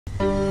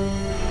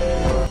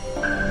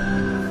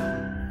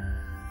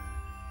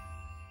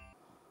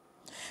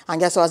And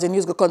guess what, as the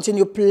news go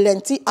continue,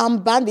 plenty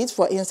armed bandits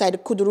for inside the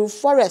Kuduru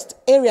Forest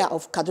area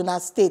of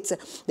Kaduna State.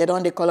 They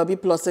don't the kolobi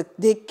plus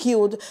they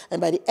killed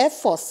by the Air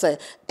Force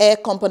air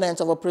component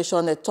of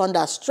Operation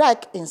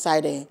Thunderstrike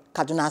inside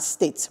Kaduna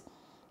State.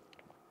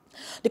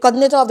 The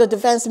coordinator of the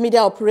Defense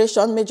Media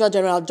Operation, Major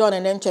General John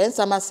Enenche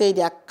Sama, say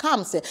their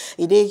camps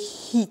they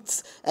hit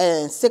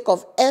sake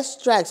of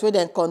airstrikes where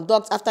they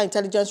conduct after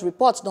intelligence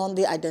reports don't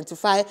they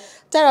identify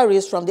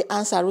terrorists from the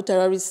Ansaru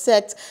terrorist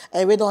sect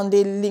and where don't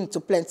they link to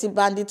plenty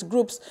bandit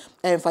groups.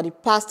 For the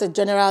past,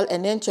 General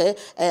Enenche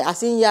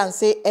as in and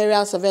say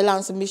aerial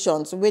surveillance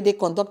missions where they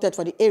conducted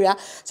for the area,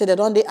 say they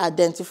don't they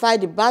identify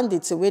the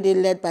bandits where they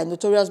led by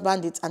notorious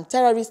bandits and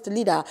terrorist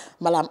leader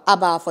Malam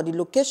Abba for the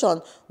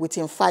location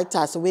within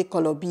fighters where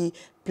kolobi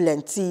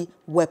plenty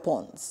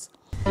weapons.